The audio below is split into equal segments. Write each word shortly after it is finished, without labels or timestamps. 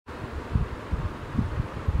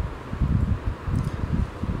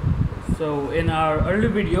So in our early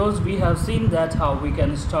videos we have seen that how we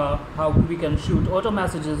can shoot auto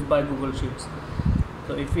messages by Google Sheets.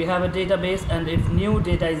 So if we have a database and if new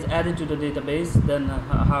data is added to the database, then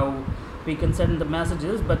how we can send the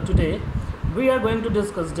messages. But today we are going to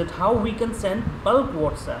discuss that how we can send bulk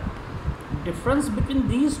WhatsApp. Difference between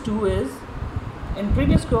these two is, in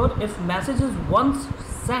previous code, if message is once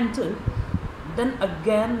sent, then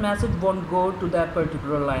again message won't go to that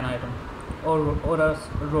particular line item or a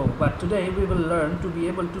row. But today we will learn to be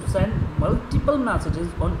able to send multiple messages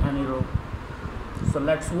on any row. So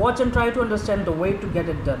let's watch and try to understand the way to get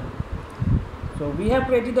it done. So we have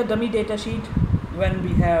created a dummy data sheet where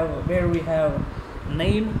we have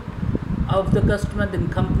name of the customer, then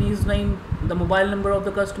company's name, the mobile number of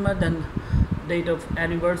the customer, then date of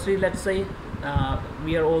anniversary, let's say.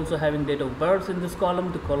 We are also having date of birth in this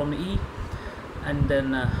column, the column E, and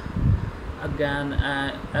then again,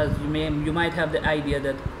 as you might have the idea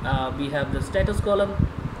that we have the status column,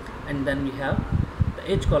 and then we have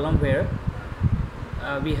the H column where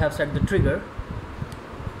we have set the trigger,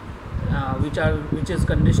 which is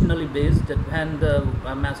conditionally based, that when the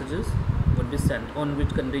messages would be sent, on which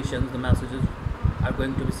conditions the messages are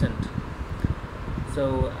going to be sent.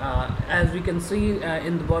 So as we can see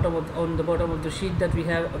on the bottom of the sheet that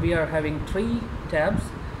we are having 3 tabs.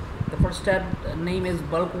 The first tab name is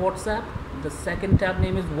bulk WhatsApp, the second tab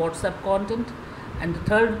name is WhatsApp content, and the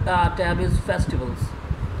third tab is festivals.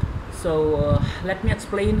 So let me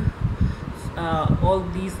explain all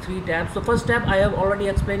these 3 tabs. So first tab I have already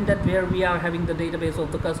explained, that where we are having the database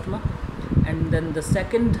of the customer, and then the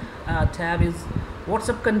second tab is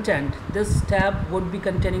WhatsApp content. This tab would be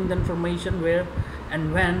containing the information where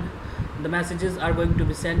and when the messages are going to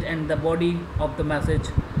be sent, and the body of the message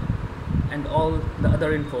and all the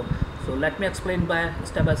other info. So let me explain by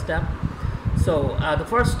step by step. So the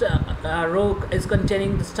first row is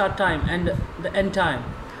containing the start time and the end time.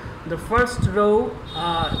 The first row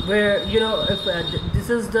where if this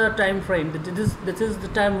is the time frame, this is the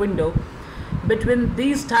time window. Between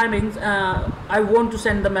these timings I want to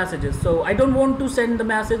send the messages. So I don't want to send the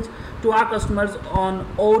message to our customers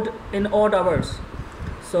in odd hours.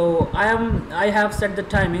 So I have set the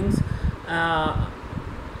timings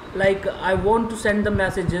like I want to send the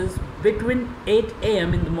messages between 8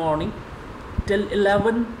 a.m. in the morning till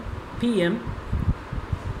 11 p.m.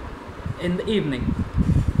 in the evening.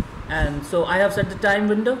 And so I have set the time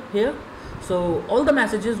window here. So all the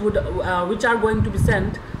messages which are going to be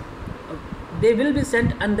sent, they will be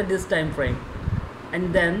sent under this time frame.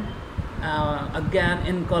 And then again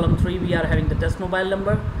in column 3 we are having the test mobile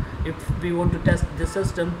number. If we want to test the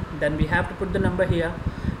system, then we have to put the number here,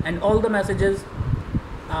 and all the messages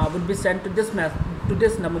would be sent to this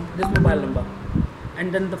mobile number.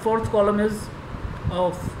 And then the fourth column is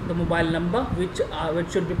of the mobile number,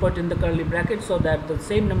 which should be put in the curly bracket, so that the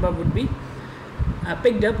same number would be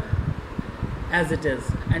picked up as it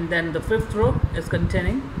is. And then the fifth row is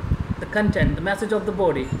containing the content, the message of the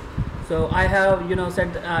body. So I have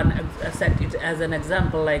set it as an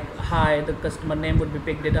example, like hi, the customer name would be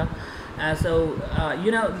picked it up.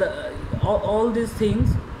 All these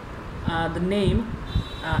things, the name,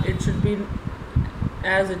 it should be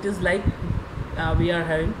as it is, like we are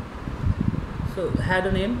having. So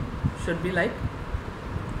header name should be like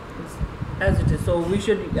as it is. So we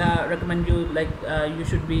should recommend you, like you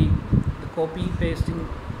should be copy pasting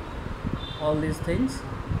all these things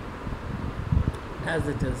as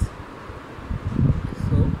it is.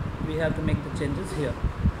 So we have to make the changes here.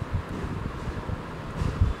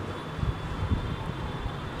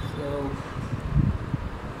 So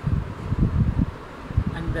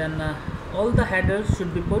and then all the headers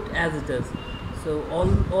should be put as it is. So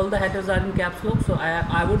all the headers are in caps lock. So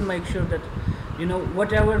I would make sure that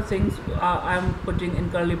whatever things I am putting in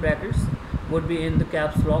curly brackets would be in the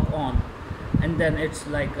caps lock on. And then it's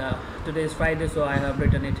like today is Friday, so I have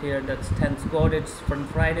written it here. That's thanks God it's from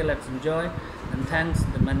Friday, let's enjoy. And thanks,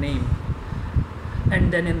 my name.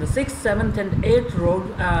 And then in the 6th, 7th and 8th row,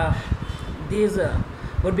 these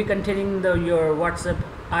would be containing your WhatsApp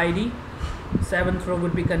ID. 7th row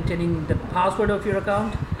would be containing the password of your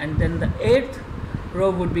account, and then the 8th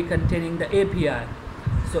row would be containing the API.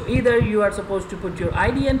 So either you are supposed to put your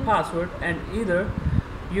ID and password, and either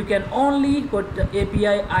you can only put the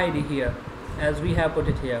API ID here, as we have put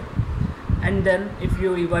it here. And then if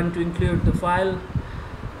you want to include the file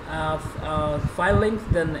links,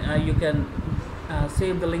 then you can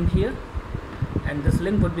save the link here, and this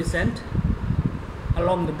link would be sent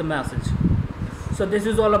along with the message. So this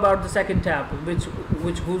is all about the second tab,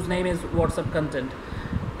 whose name is WhatsApp content.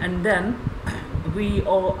 And then we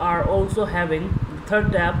are also having the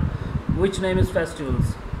third tab, which name is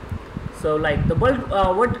festivals. So like the bulk,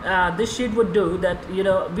 what this sheet would do, that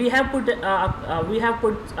we have put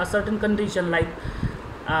a certain condition, like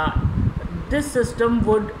this system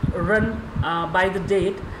would run by the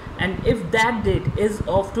date, and if that date is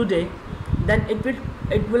of today, then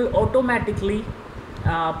it will automatically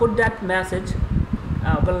put that message,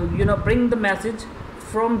 will bring the message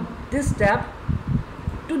from this tab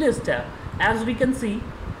to this tab. As we can see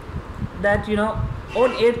that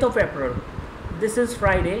on 8th of April, this is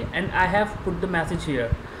Friday, and I have put the message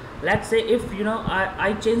here. Let's say if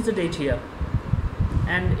I change the date here,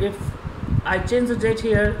 and if I change the date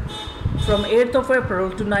here from 8th of April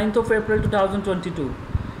to 9th of April 2022.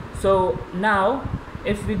 So now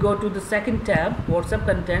if we go to the second tab, WhatsApp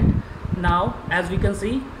content, now as we can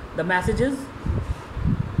see the messages,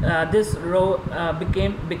 this row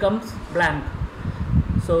becomes blank.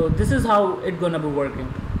 So this is how it gonna be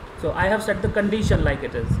working. So I have set the condition like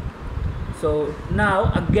it is. So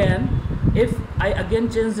now again, if I again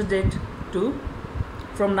change the date to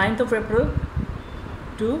from 9th of April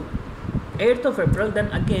to 8th of April,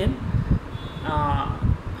 then again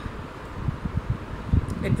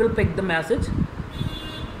it will pick the message,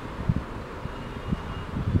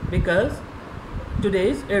 because today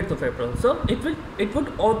is 8th of April. So it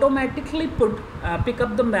would automatically pick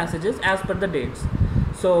up the messages as per the dates.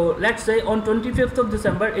 So let's say on 25th of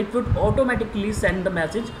December, it would automatically send the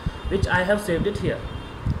message which I have saved it here.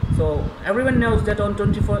 So everyone knows that on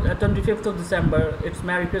 25th of December it's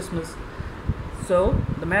Merry Christmas. So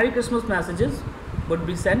the Merry Christmas messages would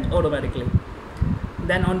be sent automatically.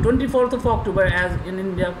 Then on 24th of October, as in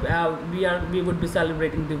India we would be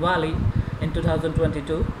celebrating Diwali in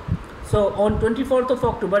 2022. So on 24th of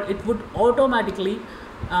October, it would automatically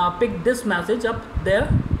pick this message up there,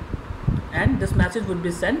 and this message would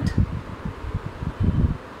be sent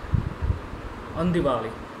on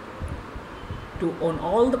Diwali on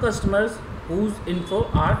all the customers whose info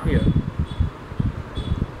are here.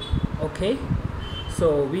 Okay,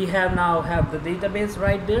 so we now have the database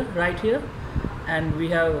right here, and we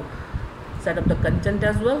have set up the content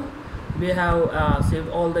as well. We have saved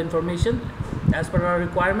all the information as per our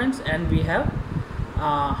requirements, and we have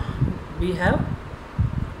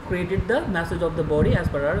created the message of the body as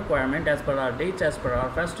per our requirement, as per our dates, as per our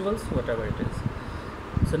festivals, whatever it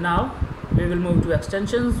is. So now we will move to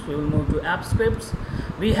extensions, we will move to app scripts.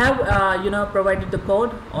 We have provided the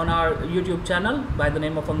code on our YouTube channel by the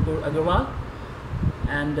name of Ankur Agarwal,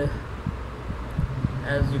 and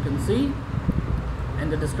as you can see in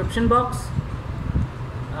the description box,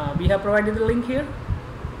 we have provided the link here.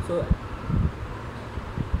 So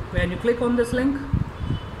when you click on this link,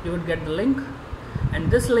 you would get the link, and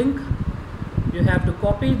this link you have to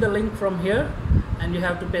copy the link from here and you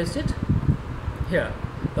have to paste it here.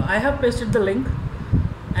 So I have pasted the link,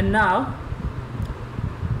 and now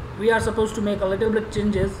we are supposed to make a little bit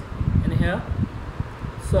changes in here.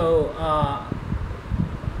 So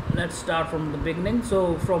let's start from the beginning.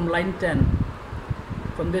 So from line 10,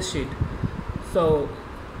 from this sheet, so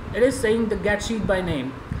it is saying the get sheet by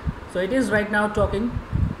name. So it is right now talking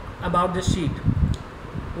about this sheet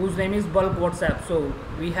whose name is bulk WhatsApp. So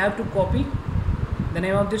we have to copy the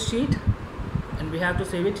name of this sheet and we have to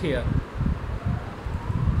save it here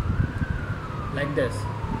like this.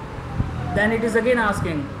 Then it is again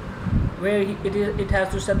asking where it has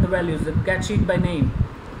to set the values, the get sheet by name.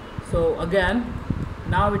 So again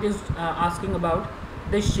now it is asking about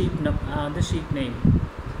this sheet name.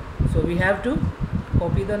 So we have to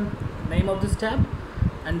copy the name of this tab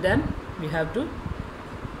and then we have to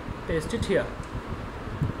paste it here.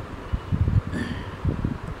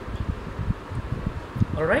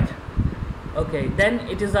 Alright, okay, then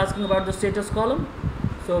it is asking about the status column.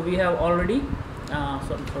 So we have already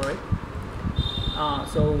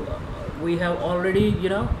we have already we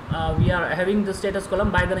are having the status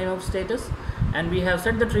column by the name of status, and we have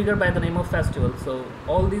set the trigger by the name of festival. So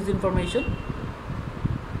all these information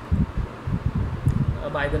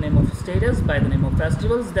by the name of status, by the name of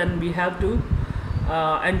festivals. Then we have to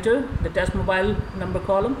enter the test mobile number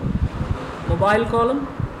column, mobile column,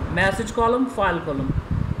 message column, file column.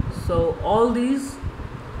 So all these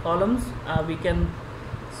columns we can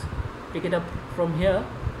pick it up from here.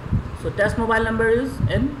 So test mobile number is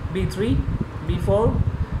in B3, B4,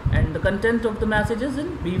 and the content of the message is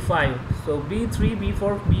in B5. So B3,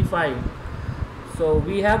 B4, B5. So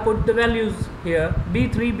we have put the values here,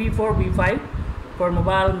 B3, B4, B5 for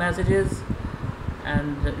mobile messages,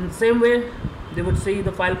 and in the same way they would see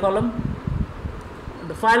the file column.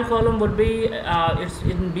 The file column would be it's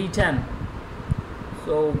in B10.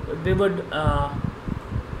 So we would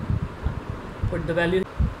put the value.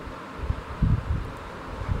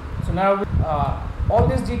 So now all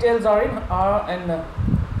these details are in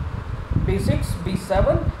B6,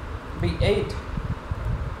 B7, B8.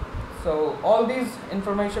 So all these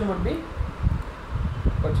information would be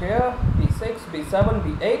put here, B6, B7,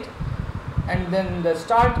 B8, and then the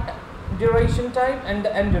start duration time and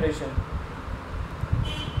the end duration.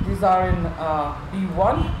 These are in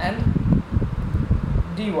B1 and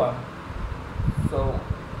D1. So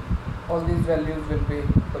all these values will be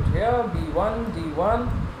put here, B1, D1,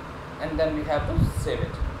 and then we have to save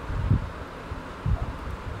it.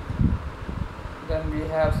 Then we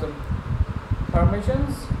have some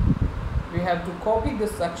permissions. We have to copy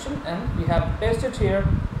this section and we have to paste it here,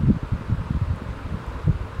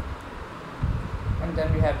 and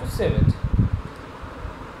then we have to save it.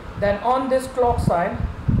 Then on this clock sign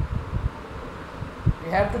we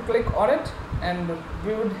have to click on it, and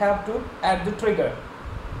we would have to add the trigger.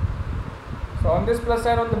 So on this plus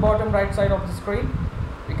sign on the bottom right side of the screen,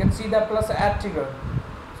 we can see that plus add trigger.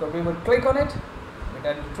 So we would click on it, we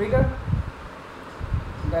add the trigger.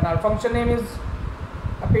 Then our function name is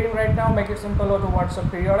appearing right now, make it simple auto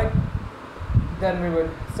WhatsApp periodic. Then we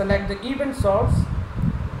would select the event source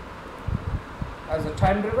as a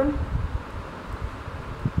time driven.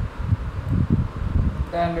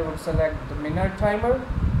 Then we would select the minute timer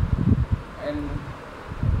and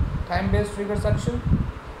time based trigger section.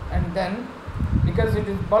 And then because it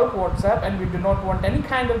is bulk WhatsApp and we do not want any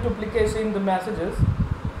kind of duplication in the messages,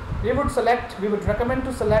 we would recommend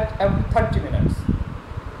to select every 30 minutes.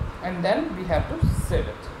 And then we have to save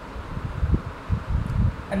it.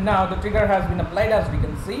 And now the trigger has been applied, as we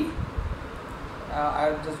can see.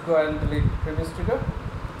 I'll just go ahead and delete previous trigger.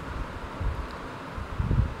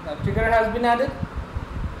 Now trigger has been added,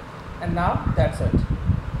 and now that's it.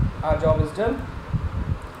 Our job is done.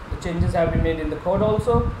 The changes have been made in the code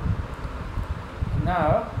also.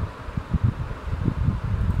 Now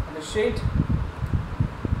in the sheet,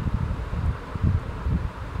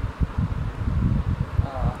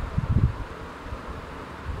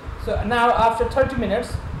 so now after 30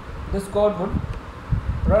 minutes this code would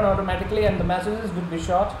run automatically and the messages would be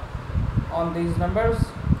shot on these numbers.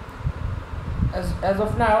 As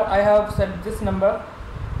of now I have set this number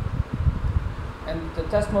and the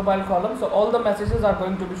test mobile column, so all the messages are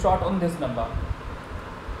going to be shot on this number.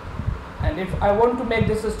 And if I want to make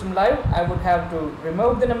this system live, I would have to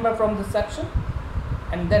remove the number from this section,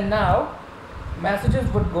 and then now messages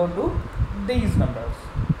would go to these numbers.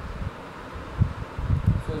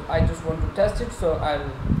 So I just want to test it, so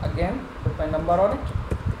I'll again put my number on it.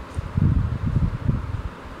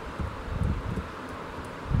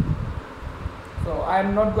 So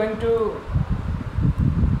I'm not going to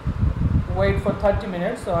wait for 30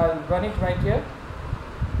 minutes, so I'll run it right here,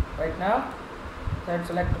 right now. Then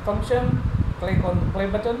select the function, click on the play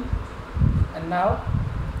button, and now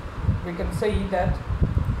we can see that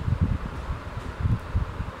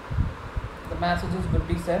the messages would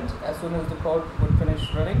be sent as soon as the code would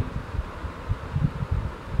finish running.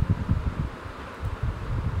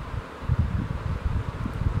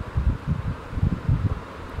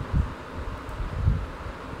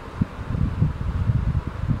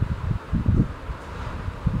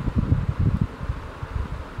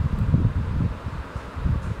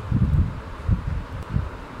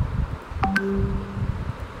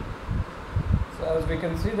 So as we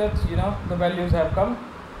can see that the values have come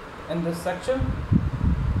in this section,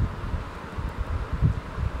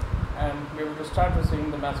 and we will start receiving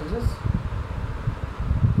the messages.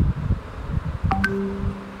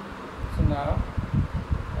 So now,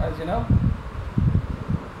 as you know,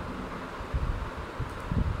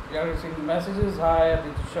 we are receiving messages. Hi,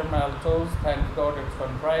 Aditya Sharma Altos. Thank God it's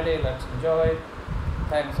Fun Friday. Let's enjoy.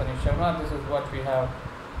 Thanks, Anish Sharma. This is what we have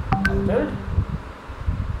entered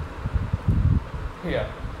here.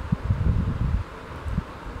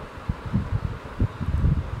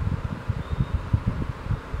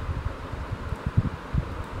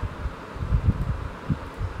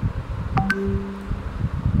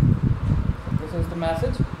 This is the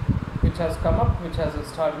message which has come up, which has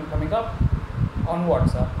started coming up on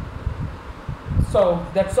WhatsApp. So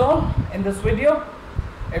that's all in this video.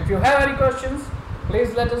 If you have any questions,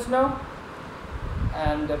 please let us know,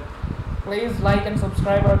 and please like and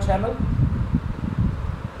subscribe our channel.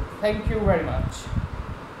 Thank you very much.